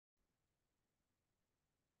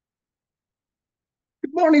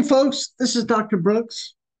Morning, folks. This is Dr.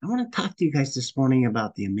 Brooks. I want to talk to you guys this morning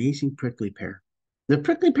about the amazing prickly pear. The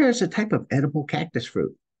prickly pear is a type of edible cactus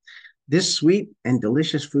fruit. This sweet and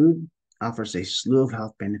delicious food offers a slew of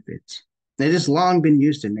health benefits. It has long been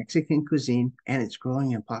used in Mexican cuisine, and it's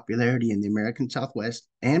growing in popularity in the American Southwest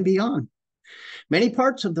and beyond. Many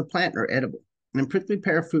parts of the plant are edible, and prickly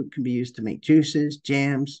pear fruit can be used to make juices,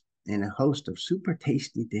 jams, and a host of super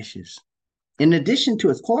tasty dishes. In addition to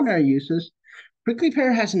its culinary uses, prickly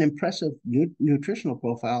pear has an impressive nutritional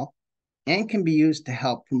profile and can be used to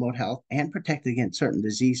help promote health and protect against certain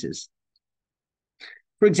diseases.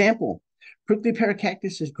 For example, prickly pear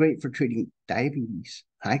cactus is great for treating diabetes,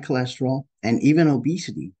 high cholesterol, and even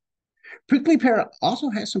obesity. Prickly pear also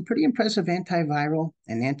has some pretty impressive antiviral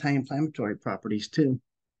and anti-inflammatory properties too.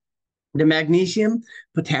 The magnesium,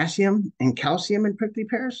 potassium, and calcium in prickly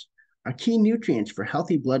pears are key nutrients for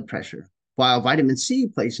healthy blood pressure, while vitamin C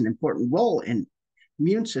plays an important role in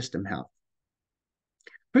immune system health.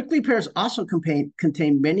 Prickly pears also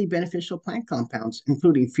contain many beneficial plant compounds,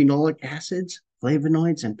 including phenolic acids,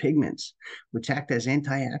 flavonoids, and pigments, which act as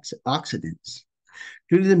antioxidants.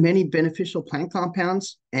 Due to the many beneficial plant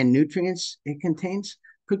compounds and nutrients it contains,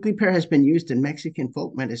 prickly pear has been used in Mexican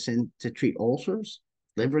folk medicine to treat ulcers,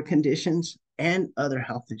 liver conditions, and other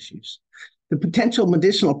health issues. The potential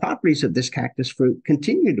medicinal properties of this cactus fruit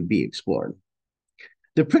continue to be explored.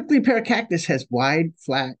 The prickly pear cactus has wide,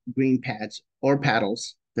 flat, green pads or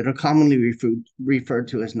paddles that are commonly referred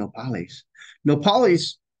to as nopales.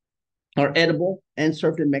 Nopales are edible and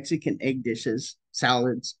served in Mexican egg dishes,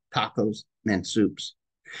 salads, tacos, and soups.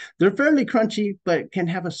 They're fairly crunchy, but can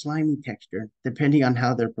have a slimy texture depending on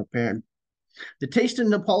how they're prepared. The taste of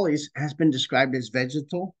nopales has been described as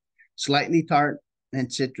vegetal, slightly tart,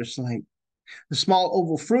 and citrus-like. The small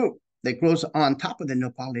oval fruit that grows on top of the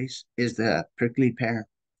nopales is the prickly pear,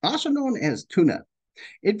 also known as tuna.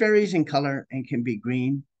 It varies in color and can be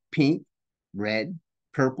green, pink, red,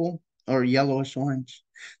 purple, or yellowish orange.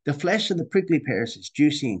 The flesh of the prickly pears is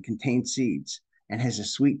juicy and contains seeds and has a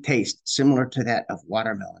sweet taste similar to that of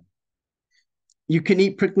watermelon. You can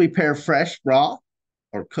eat prickly pear fresh, raw,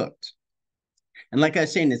 or cooked. And like I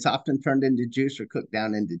was saying, it's often turned into juice or cooked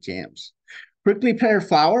down into jams. Prickly pear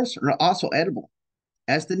flowers are also edible.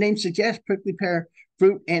 As the name suggests, prickly pear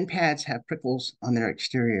fruit and pads have prickles on their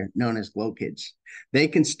exterior, known as glochids. They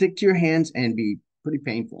can stick to your hands and be pretty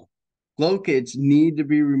painful. Glochids need to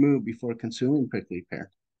be removed before consuming prickly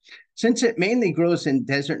pear. Since it mainly grows in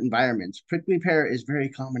desert environments, prickly pear is very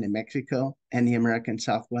common in Mexico and the American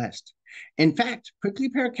Southwest. In fact, prickly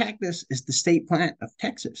pear cactus is the state plant of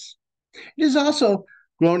Texas. It is also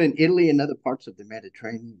grown in Italy and other parts of the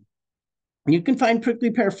Mediterranean. You can find prickly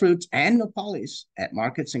pear fruits and nopales at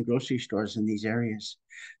markets and grocery stores in these areas.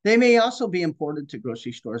 They may also be imported to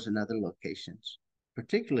grocery stores in other locations,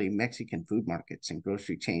 particularly Mexican food markets and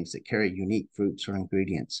grocery chains that carry unique fruits or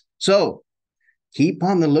ingredients. So keep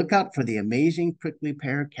on the lookout for the amazing prickly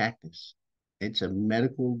pear cactus. It's a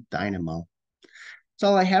medical dynamo. That's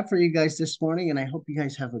all I have for you guys this morning, and I hope you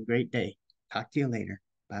guys have a great day. Talk to you later.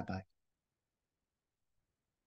 Bye-bye.